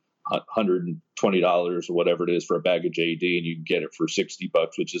charging $120 or whatever it is for a bag of JD and you can get it for $60,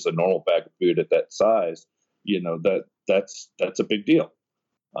 which is a normal bag of food at that size, that's a big deal.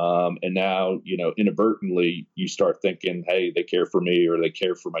 And now, inadvertently you start thinking, hey, they care for me, or they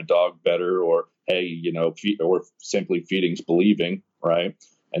care for my dog better, or, hey, or simply feeding's believing, right?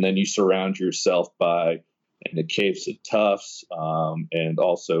 And then you surround yourself by, in the case of Tufts, and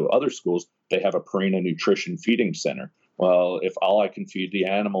also other schools, they have a Purina Nutrition Feeding Center. Well, if all I can feed the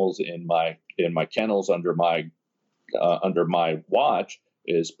animals in my kennels under my watch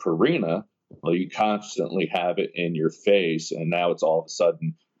is Purina, well, you constantly have it in your face, and now it's all of a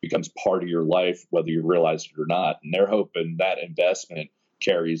sudden becomes part of your life, whether you realize it or not. And they're hoping that investment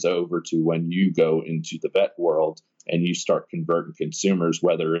carries over to when you go into the vet world and you start converting consumers,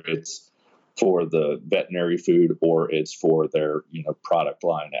 whether it's for the veterinary food or it's for their product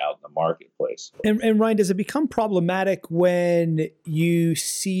line out in the marketplace. And Ryan, does it become problematic when you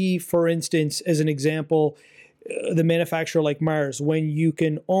see, for instance, as an example, the manufacturer like Mars, when you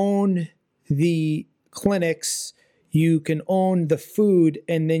can own the clinics, you can own the food,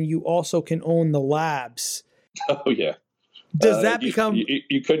 and then you also can own the labs? Oh, yeah. Does that become...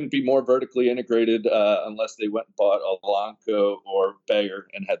 You couldn't be more vertically integrated unless they went and bought Elanco or Bayer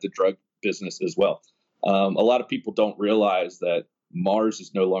and had the drug business as well. A lot of people don't realize that Mars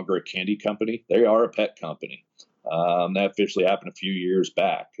is no longer a candy company. They are a pet company. That officially happened a few years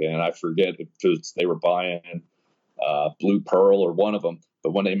back, and I forget if they were buying Blue Pearl or one of them.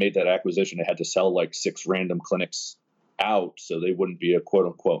 But when they made that acquisition, they had to sell like 6 random clinics out so they wouldn't be a quote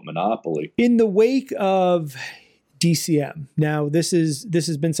unquote monopoly. In the wake of DCM, now this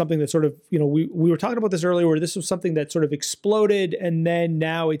has been something that sort of, we were talking about this earlier, where this was something that sort of exploded, and then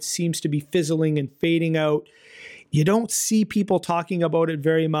now it seems to be fizzling and fading out. You don't see people talking about it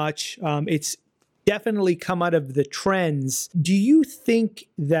very much. It's definitely come out of the trends. Do you think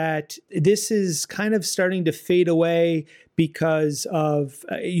that this is kind of starting to fade away because of,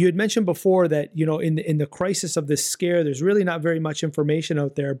 you had mentioned before that, in the crisis of this scare, there's really not very much information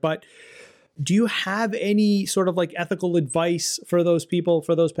out there, but do you have any sort of like ethical advice for those people,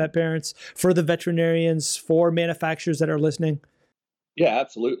 for those pet parents, for the veterinarians, for manufacturers that are listening? Yeah,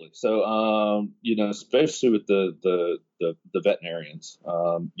 absolutely. So, especially with the veterinarians,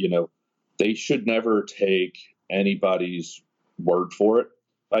 they should never take anybody's word for it.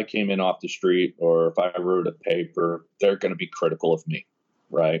 If I came in off the street or if I wrote a paper, they're going to be critical of me,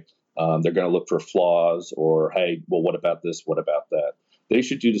 right? They're going to look for flaws or, hey, well, what about this? What about that? They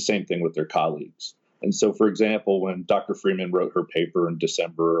should do the same thing with their colleagues. And so, for example, when Dr. Freeman wrote her paper in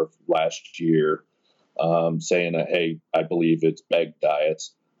December of last year, saying that, hey, I believe it's bag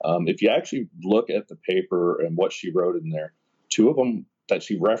diets. If you actually look at the paper and what she wrote in there, 2 of them that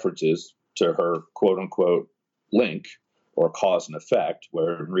she references to her quote unquote link or cause and effect,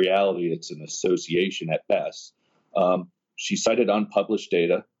 where in reality it's an association at best. She cited unpublished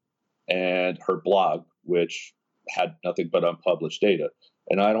data and her blog, which had nothing but unpublished data.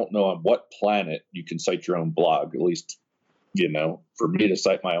 And I don't know on what planet you can cite your own blog, at least, for me to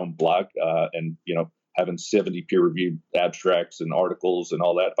cite my own blog and, having 70 peer-reviewed abstracts and articles and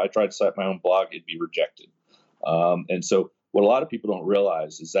all that, if I tried to cite my own blog, it'd be rejected. And so what a lot of people don't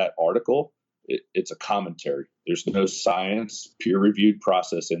realize is that article, it's a commentary. There's no science peer-reviewed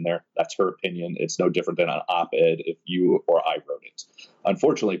process in there. That's her opinion. It's no different than an op-ed if you or I wrote it.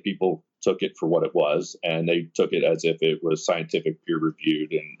 Unfortunately, people took it for what it was, and they took it as if it was scientific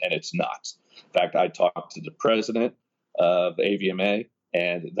peer-reviewed, and it's not. In fact, I talked to the president of AVMA,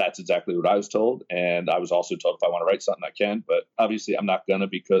 and that's exactly what I was told. And I was also told if I want to write something, I can. But obviously, I'm not going to,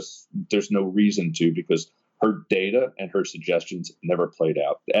 because there's no reason to, because her data and her suggestions never played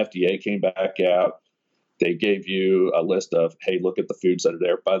out. The FDA came back out. They gave you a list of, hey, look at the foods that are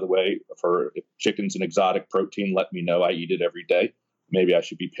there. By the way, if chicken's an exotic protein, let me know. I eat it every day. Maybe I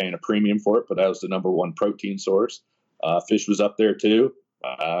should be paying a premium for it, but that was the number 1 protein source. Fish was up there too.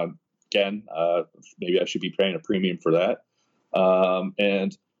 Again, maybe I should be paying a premium for that.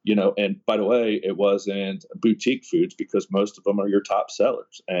 And by the way, it wasn't boutique foods, because most of them are your top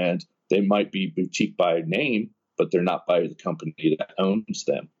sellers, and they might be boutique by name, but they're not by the company that owns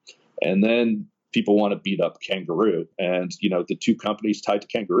them. And then people want to beat up Kangaroo. And, the 2 companies tied to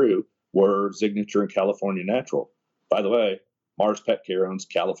Kangaroo were Signature and California Natural. By the way, Mars Pet Care owns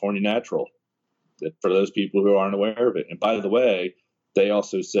California Natural. for those people who aren't aware of it. And by the way, they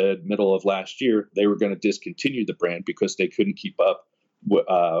also said middle of last year they were going to discontinue the brand because they couldn't keep up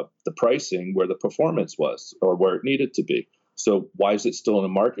the pricing where the performance was or where it needed to be. So why is it still in the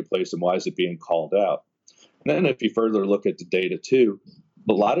marketplace, and why is it being called out? And then if you further look at the data too,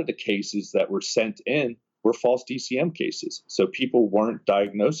 a lot of the cases that were sent in were false DCM cases. So people weren't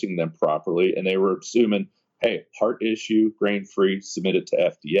diagnosing them properly, and they were assuming, hey, heart issue, grain-free, submit it to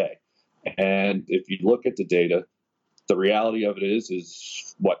FDA. And if you look at the data, the reality of it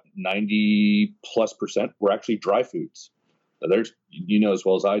is what, 90+% were actually dry foods. Now there's, as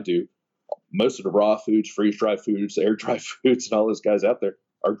well as I do, most of the raw foods, freeze-dried foods, air-dried foods, and all those guys out there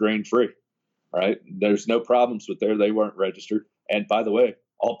are grain-free, right? There's no problems with there. They weren't registered. And by the way,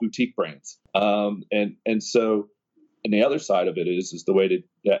 all boutique brands. And so, and the other side of it is the way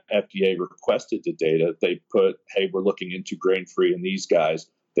that FDA requested the data. They put, hey, we're looking into grain-free, and these guys,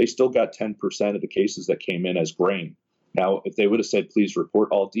 they still got 10% of the cases that came in as grain. Now, if they would have said, please report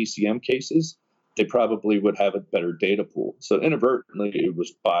all DCM cases, they probably would have a better data pool. So inadvertently, it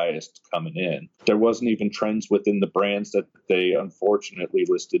was biased coming in. There wasn't even trends within the brands that they unfortunately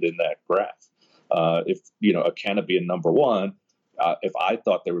listed in that graph. If, a Canopy number one, if I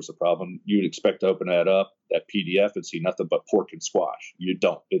thought there was a problem, you'd expect to open that up, that PDF, and see nothing but pork and squash. You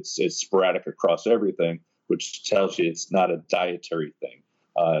don't. It's sporadic across everything, which tells you it's not a dietary thing.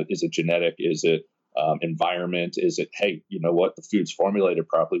 Is it genetic? Is it environment? Is it, hey, you know what, the food's formulated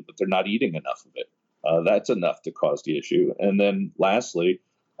properly, but they're not eating enough of it? That's enough to cause the issue. And then lastly,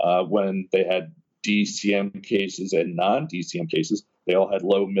 when they had DCM cases and non-DCM cases, they all had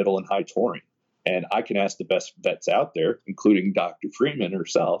low, middle, and high taurine. And I can ask the best vets out there, including Dr. Freeman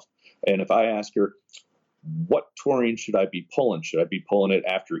herself. And if I ask her, what taurine should I be pulling? Should I be pulling it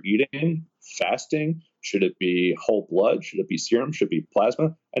after eating, fasting? Should it be whole blood? Should it be serum? Should it be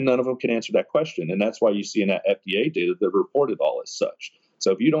plasma? And none of them can answer that question. And that's why you see in that FDA data, they're reported all as such.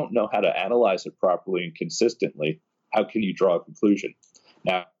 So if you don't know how to analyze it properly and consistently, how can you draw a conclusion?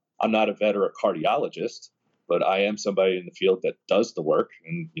 Now, I'm not a vet or a cardiologist, but I am somebody in the field that does the work.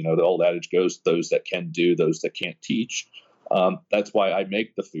 And, the old adage goes, those that can do, those that can't teach. That's why I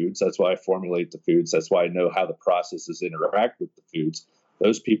make the foods. That's why I formulate the foods. That's why I know how the processes interact with the foods.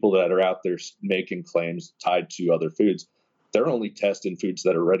 Those people that are out there making claims tied to other foods, they're only testing foods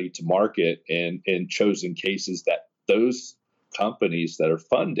that are ready to market in chosen cases that those companies that are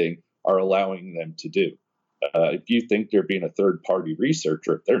funding are allowing them to do. If you think they're being a third-party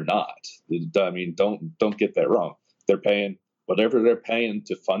researcher, they're not. I mean, don't get that wrong. They're paying whatever they're paying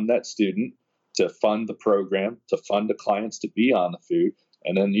to fund that student, to fund the program, to fund the clients to be on the food,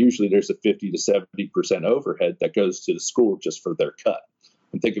 and then usually there's a 50 to 70% overhead that goes to the school just for their cut.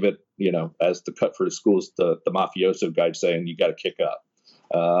 And think of it, as the cut for the schools, the mafioso guy saying you got to kick up.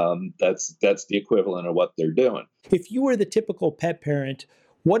 That's the equivalent of what they're doing. If you were the typical pet parent,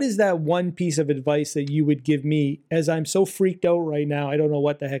 what is that one piece of advice that you would give me, as I'm so freaked out right now, I don't know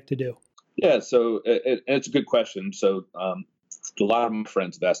what the heck to do? Yeah, so it's a good question. So a lot of my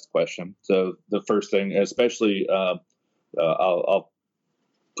friends have asked the question. So the first thing, especially, I'll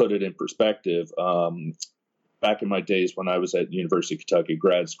put it in perspective. Back in my days when I was at University of Kentucky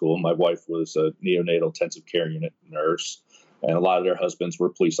grad school, my wife was a neonatal intensive care unit nurse, and a lot of their husbands were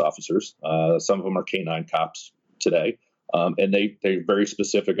police officers. Some of them are canine cops today. And they're very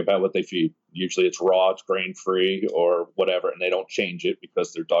specific about what they feed. Usually it's raw, it's grain-free or whatever, and they don't change it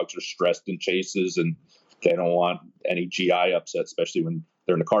because their dogs are stressed in chases and they don't want any GI upset, especially when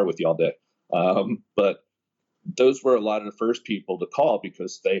they're in the car with you all day. But those were a lot of the first people to call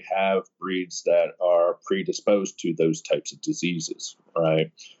because they have breeds that are predisposed to those types of diseases,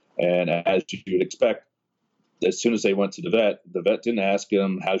 right? And as you'd expect, as soon as they went to the vet didn't ask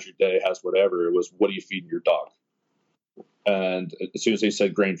them, how's your day, how's whatever. It was, what are you feeding your dog? And as soon as they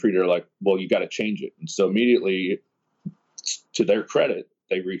said grain-free, they're like, well, you got to change it. And so immediately, to their credit,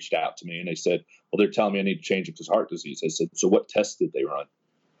 they reached out to me and they said, well, they're telling me I need to change it because heart disease. I said, so what tests did they run?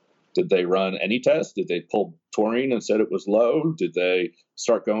 Did they run any tests? Did they pull taurine and said it was low? Did they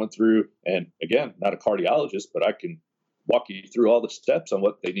start going through? And again, not a cardiologist, but I can walk you through all the steps on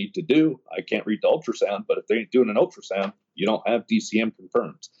what they need to do. I can't read the ultrasound, but if they ain't doing an ultrasound, you don't have DCM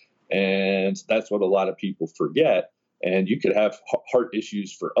confirmed. And that's what a lot of people forget. And you could have heart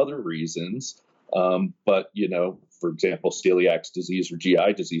issues for other reasons. But, for example, celiac disease or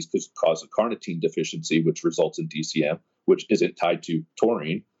GI disease could cause a carnitine deficiency, which results in DCM, which isn't tied to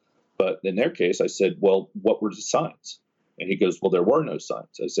taurine. But in their case, I said, well, what were the signs? And he goes, well, there were no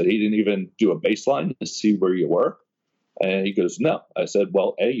signs. I said, he didn't even do a baseline to see where you were. And he goes, no. I said,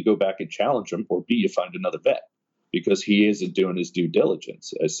 well, A, you go back and challenge him, or B, you find another vet. because he isn't doing his due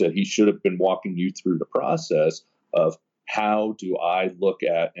diligence. I said he should have been walking you through the process of how do I look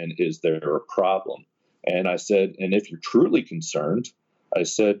at, and is there a problem? And I said, and if you're truly concerned, I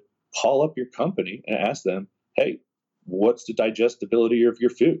said, call up your company and ask them, hey, what's the digestibility of your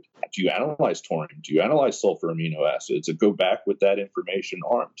food? Do you analyze taurine? Do you analyze sulfur amino acids? And go back with that information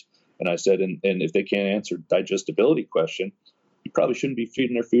armed. And I said, and if they can't answer digestibility question, you probably shouldn't be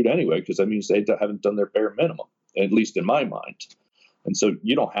feeding their food anyway, because that means they haven't done their bare minimum, at least in my mind. And so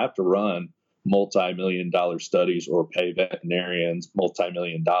you don't have to run multi-million-dollar studies or pay veterinarians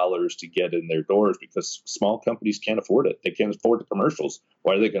multi-million-dollars to get in their doors, because small companies can't afford it. They can't afford the commercials.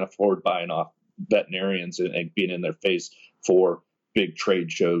 Why are they going to afford buying off veterinarians and being in their face for big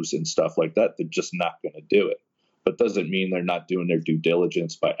trade shows and stuff like that? They're just not going to do it. But doesn't mean they're not doing their due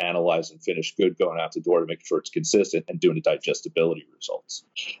diligence by analyzing finished good going out the door to make sure it's consistent and doing the digestibility results.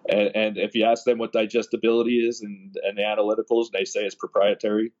 And if you ask them what digestibility is and the analyticals, they say it's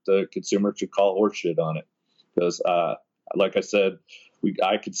proprietary, the consumer should call horseshit on it. Because, like I said,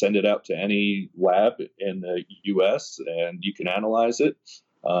 I could send it out to any lab in the U.S. and you can analyze it.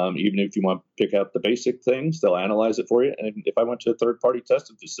 Even if you want to pick out the basic things, they'll analyze it for you. And if I went to a third-party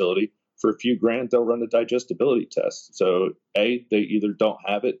testing facility, for a few grand, they'll run the digestibility test. So A, they either don't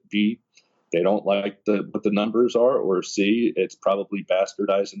have it, B, they don't like what the numbers are, or C, it's probably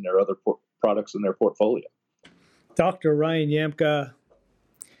bastardizing their other products in their portfolio. Dr. Ryan Yamka,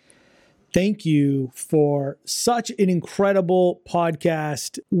 thank you for such an incredible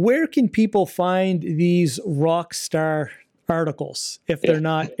podcast. Where can people find these rock star articles if they're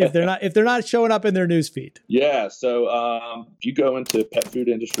not showing up in their newsfeed? Yeah, so you go into Pet Food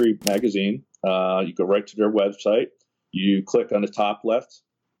Industry Magazine, you go right to their website, you click on the top left,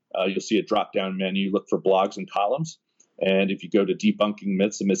 you'll see a drop-down menu, look for blogs and columns, and if you go to Debunking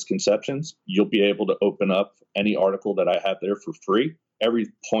Myths and Misconceptions, you'll be able to open up any article that I have there for free. Every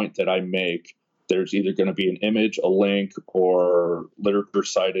point that I make, there's either going to be an image, a link, or literature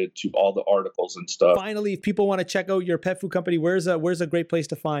cited to all the articles and stuff. Finally, if people want to check out your pet food company, where's a great place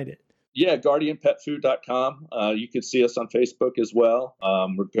to find it? Yeah, guardianpetfood.com. You can see us on Facebook as well.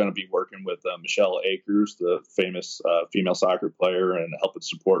 We're going to be working with Michelle Akers, the famous female soccer player, and helping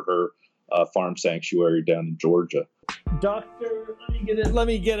support her farm sanctuary down in Georgia. Let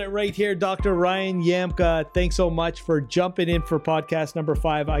me get it right here. Dr. Ryan Yamka, thanks so much for jumping in for podcast number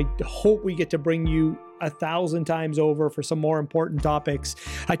 5. I hope we get to bring you 1,000 times over for some more important topics.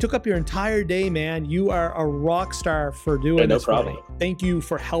 I took up your entire day, man. You are a rock star for doing this. No problem. Thank you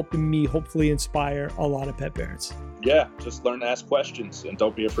for helping me hopefully inspire a lot of pet parents. Yeah, just learn to ask questions and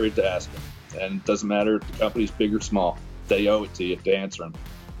don't be afraid to ask them. And it doesn't matter if the company's big or small. They owe it to you to answer them.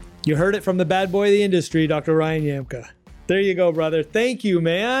 You heard it from the bad boy of the industry, Dr. Ryan Yamka. There you go, brother. Thank you,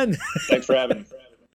 man. Thanks for having me.